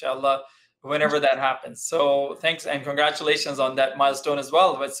surprise, inshallah, whenever that happens. So thanks and congratulations on that milestone as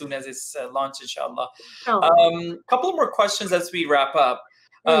well, as soon as it's launched, inshallah. Couple more questions as we wrap up.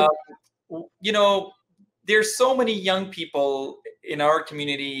 There's so many young people in our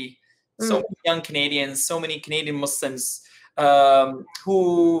community, so Mm. many young Canadians, so many Canadian Muslims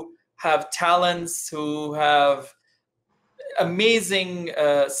who have talents, who have amazing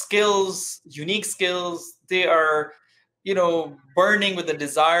skills, unique skills. They are, burning with a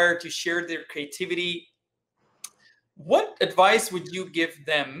desire to share their creativity. What advice would you give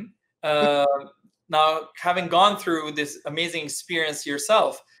them uh, now, having gone through this amazing experience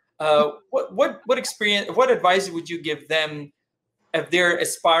yourself? What experience? What advice would you give them if they're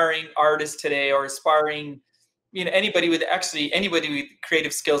aspiring artists today, or aspiring, anybody with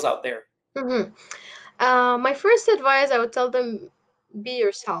creative skills out there? Mhm. My first advice, I would tell them, be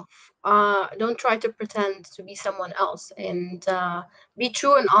yourself. Don't try to pretend to be someone else, and be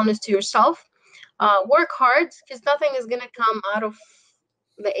true and honest to yourself. Work hard, because nothing is gonna come out of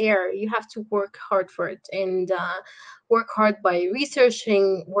the air. You have to work hard for it, and work hard by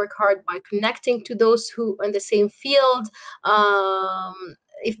researching, work hard by connecting to those who in the same field.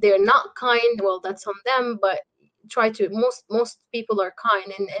 If they're not kind, well, that's on them, but try to, most people are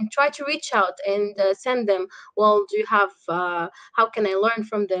kind, and try to reach out and send them, well, do you have how can I learn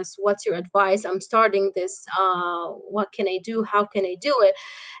from this? What's your advice? I'm starting this. What can I do? How can I do it?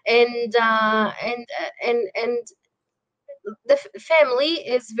 And the family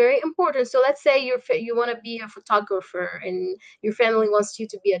is very important. So let's say you want to be a photographer, and your family wants you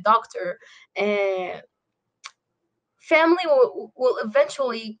to be a doctor, and family will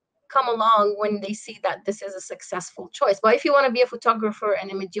eventually come along when they see that this is a successful choice. But if you want to be a photographer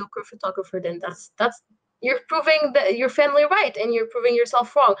and a mediocre photographer, then that's you're proving that your family right, and you're proving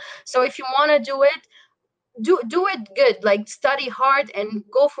yourself wrong. So if you want to do it, do it good, like study hard and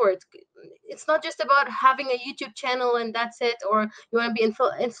go for it. It's not just about having a YouTube channel and that's it, or you want to be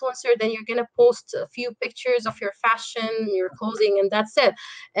influencer, then you're gonna post a few pictures of your fashion, your clothing, and that's it.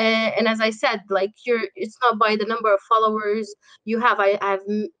 And as I said, like, it's not by the number of followers you have. I've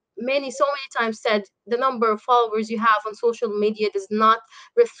so many times said, the number of followers you have on social media does not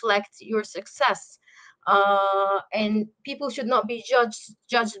reflect your success. And people should not be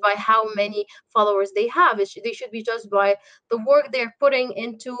judged by how many followers they have. They should be judged by the work they're putting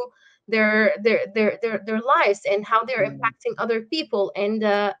into their lives, and how they're Mm, impacting other people. And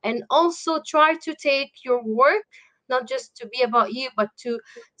also try to take your work not just to be about you, but to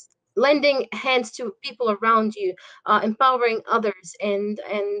lending hands to people around you, empowering others. And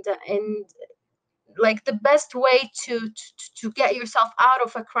like, the best way to get yourself out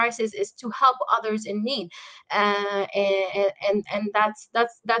of a crisis is to help others in need. And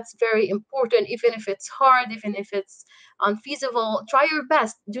that's very important, even if it's hard, even if it's unfeasible. Try your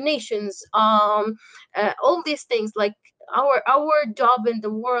best. Donations, all these things. Like, our job in the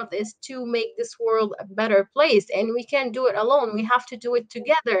world is to make this world a better place, and we can't do it alone. We have to do it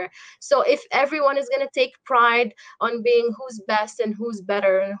together. So if everyone is going to take pride on being who's best and who's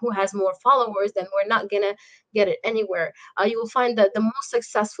better and who has more followers, then we're not gonna get it anywhere. You will find that the most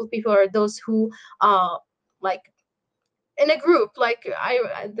successful people are those who, like, in a group. Like,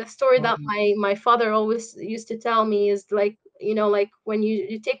 the story that mm, my father always used to tell me is, like, like, when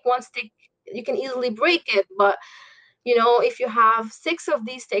you take one stick, you can easily break it, but if you have six of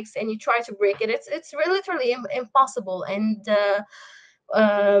these sticks and you try to break it, it's literally impossible. And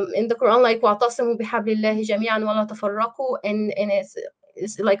in the Quran, like, وَاعْتَصِمُوا بِحَبْلِ اللَّهِ جَمِيعًا وَلَا تَفَرَّقُوا. And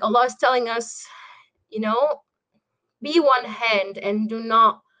it's like Allah is telling us, you know, be one hand, and do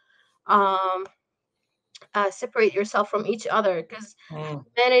not um, separate yourself from each other, because mm,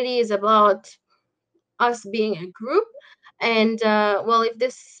 humanity is about us being a group. And well, if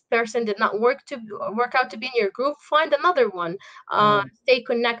this person did not work out to be in your group, find another one. mm. Stay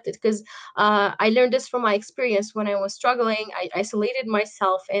connected, because I learned this from my experience. When I was struggling, I isolated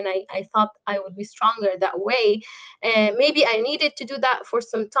myself, and I thought I would be stronger that way. And maybe I needed to do that for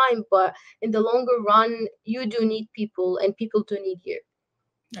some time, but in the longer run, you do need people, and people do need you.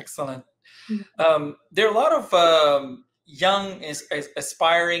 Excellent. Mhm. There are a lot of young,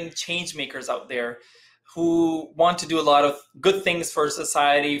 aspiring change makers out there who want to do a lot of good things for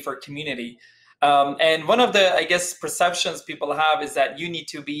society, for community. And one of the, I guess, perceptions people have is that you need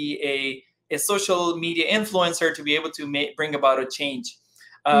to be a social media influencer to be able to bring about a change.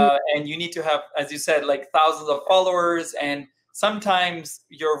 And you need to have, as you said, like thousands of followers. And sometimes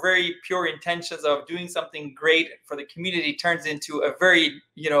your very pure intentions of doing something great for the community turns into a very,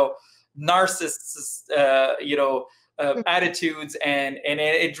 narcissist, attitudes, and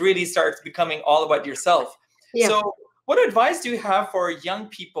it really starts becoming all about yourself. Yeah. So, what advice do you have for young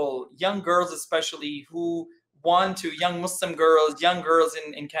people, young girls especially, who want to, young Muslim girls, young girls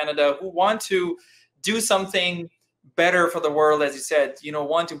in Canada, who want to do something better for the world, as you said,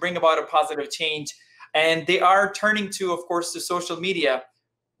 want to bring about a positive change? and they are turning to, of course, to social media.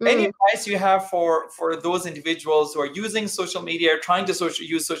 Any Mm. advice you have for those individuals who are using social media, trying to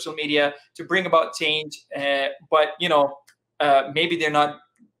use social media to bring about change, but maybe they're not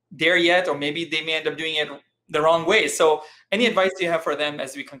there yet, or maybe they may end up doing it the wrong way. So, any advice you have for them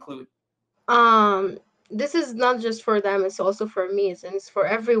as we conclude? um this is not just for them, it's also for me, and it's for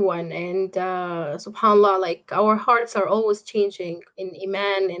everyone. And subhanallah, like our hearts are always changing in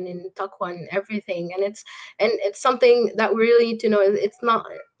iman and in taqwa and everything. And it's something that we really need to know. It's not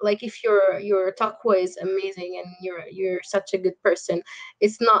like if your taqwa is amazing and you're such a good person,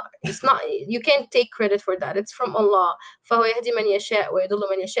 it's not you can't take credit for that. It's from Allah. فهو يهدي من يشاء ويضل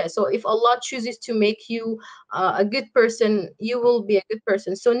من يشاء. So if Allah chooses to make you a good person, you will be a good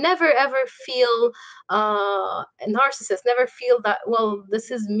person. So never ever feel a narcissist. Never feel that, well, this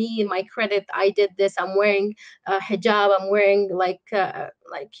is me, my credit. I did this. I'm wearing hijab. I'm wearing my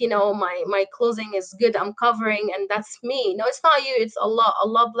clothing is good. I'm covering, and that's me. No, it's not you. It's Allah.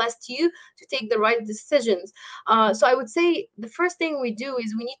 Allah blessed you to take the right decisions. So I would say the first thing we do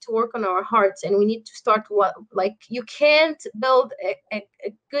is we need to work on our hearts, and we need to start what, like, you can't build a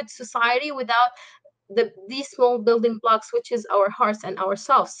good society without these small building blocks, which is our hearts and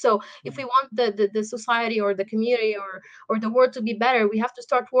ourselves. So if we want the society or the community or the world to be better, we have to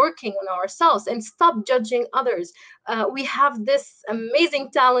start working on ourselves and stop judging others. We have this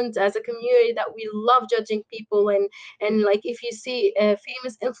amazing talent as a community that we love judging people. And like, if you see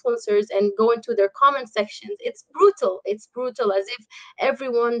famous influencers and go into their comment sections, it's brutal. It's brutal, as if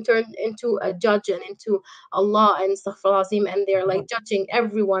everyone turned into a judge and into Allah and Astaghfirullah Azim, and they're like judging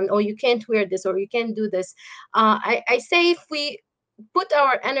everyone. Oh, you can't wear this, or you can't do this. I say, if we put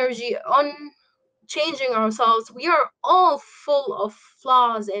our energy on changing ourselves, we are all full of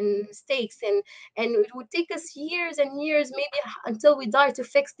flaws and mistakes, and it would take us years and years, maybe until we die, to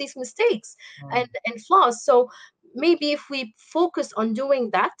fix these mistakes and flaws. So maybe if we focus on doing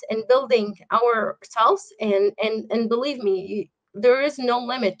that and building ourselves, and believe me, there is no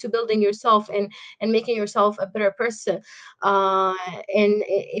limit to building yourself and making yourself a better person. And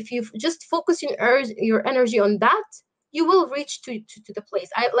if you just focus your energy on that, you will reach to the place.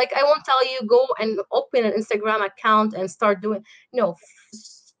 I won't tell you go and open an Instagram account and start doing. No,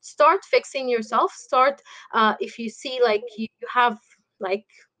 start fixing yourself. Start, if you see like you have like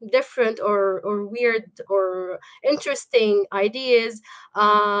different or weird or interesting ideas,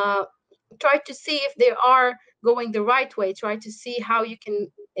 try to see if they are going the right way. Try to see how you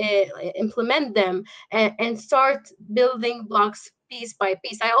can implement them, and start building blocks piece by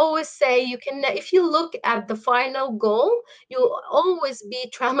piece. I always say, you can, if you look at the final goal, you'll always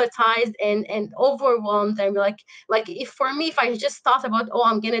be traumatized and overwhelmed, and like, if for me, if I just thought about, oh,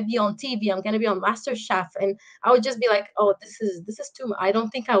 I'm gonna be on TV, I'm gonna be on MasterChef, and I would just be like, oh, this is too much. I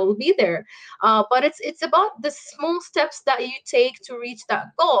don't think I will be there. But it's about the small steps that you take to reach that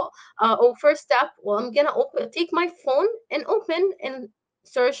goal. First step, well, I'm gonna take my phone and open and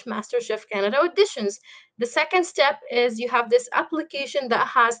search MasterChef Canada auditions. The second step is you have this application that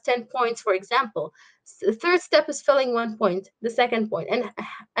has 10 points, for example. The third step is filling 1 point, the second point,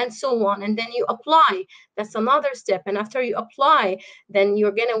 and so on. And then you apply. That's another step. And after you apply, then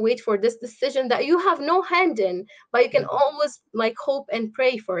you're gonna wait for this decision that you have no hand in, but you can always like hope and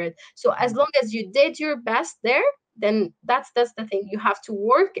pray for it. So as long as you did your best there, then that's the thing. You have to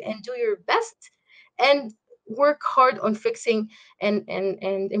work and do your best, and work hard on fixing and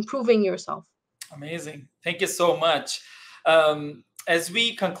improving yourself. Amazing. Thank you so much. As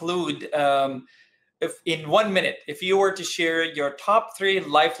we conclude, if in 1 minute, if you were to share your top 3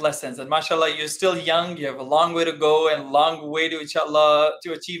 life lessons, and mashallah, you're still young, you have a long way to go and a long way to, inshallah,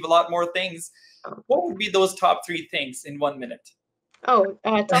 to achieve a lot more things. What would be those top 3 things in 1 minute?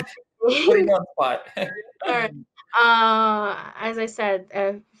 Top Putting you on spot. All right. As I said,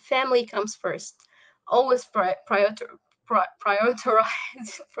 family comes first. Always prioritize,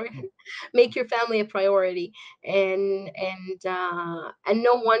 make your family a priority, and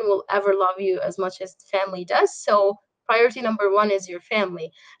no one will ever love you as much as family does. So priority number one is your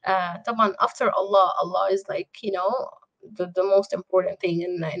family. طبعا after Allah, Allah is like, the most important thing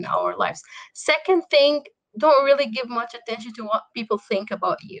in our lives. Second thing, don't really give much attention to what people think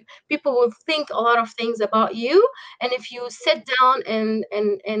about you. People will think a lot of things about you, and if you sit down and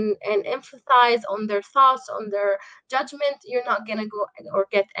emphasize on their thoughts, on their judgment, you're not gonna go or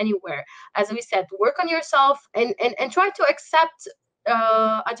get anywhere. As we said, work on yourself, and try to accept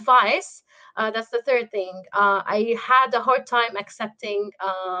advice. That's the third thing. I had a hard time accepting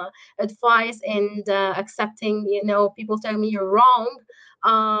advice, and accepting, people telling me you're wrong.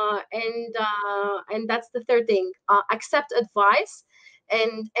 And that's the third thing. Accept advice,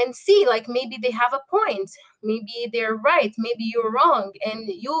 and see, like, maybe they have a point, maybe they're right, maybe you're wrong, and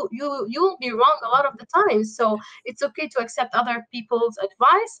you'll be wrong a lot of the time. So it's okay to accept other people's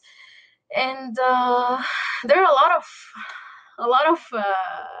advice. And there are a lot of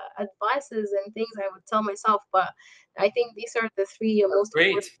advices and things I would tell myself, but I think these are the three That's most great.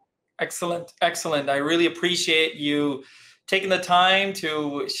 important. Excellent. Excellent. I really appreciate you taking the time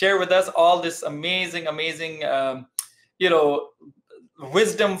to share with us all this amazing, amazing, you know,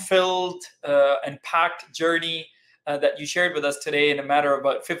 wisdom-filled and packed journey that you shared with us today in a matter of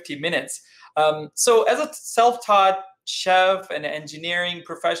about 50 minutes. So as a self-taught chef and engineering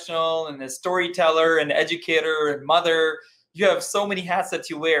professional and a storyteller and educator and mother, you have so many hats that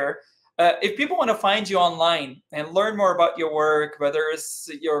you wear. If people want to find you online and learn more about your work, whether it's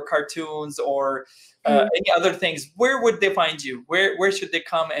your cartoons or any other things, where would they find you? Where should they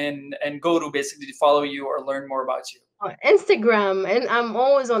come and go to basically to follow you or learn more about you? Instagram, and I'm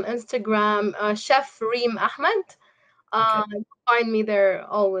always on Instagram, Chef Reem Ahmed. Okay. Find me there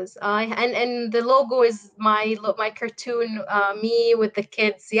always. And the logo is my cartoon, me with the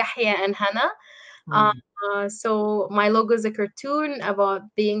kids Yahya and Hannah. Uh, Hmm. so my logo is a cartoon about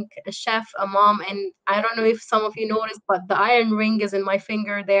being a chef, a mom, and I don't know if some of you noticed, but the iron ring is in my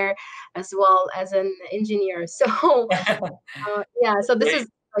finger there, as well as an engineer. So yeah, so this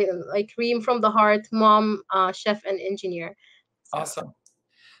Great. is like Reem from the heart, mom, chef, and engineer. So. Awesome.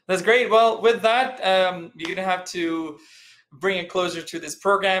 That's great. Well, with that, you're gonna have to bring it closer to this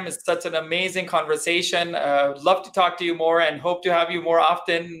program. It's such an amazing conversation. Love to talk to you more and hope to have you more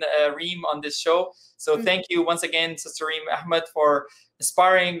often, Reem, on this show. So thank you once again, Sister Reem Ahmed, for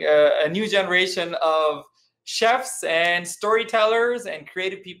inspiring a new generation of chefs and storytellers and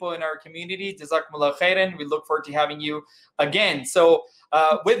creative people in our community. Jazakumullah khairan. We look forward to having you again. So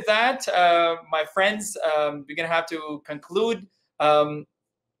with that, my friends, we're going to have to conclude.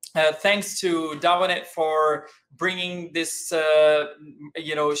 Thanks to Dawanet for bringing this,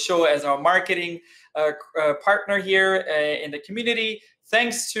 show as our marketing partner here in the community.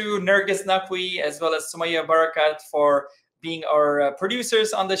 Thanks to Nergis Naqvi as well as Sumaya Barakat for being our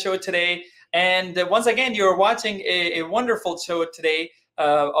producers on the show today. And once again, you're watching a wonderful show today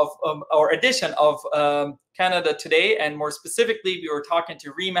of our edition of Canada Today. And more specifically, we were talking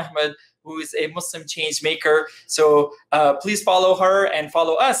to Reem Ahmed, who is a Muslim change maker. So please follow her and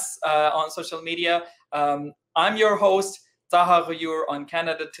follow us on social media. I'm your host, Taha Ghayur on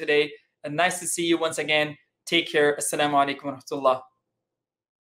Canada Today. And nice to see you once again. Take care. Assalamu alaikum wa rahmatullah.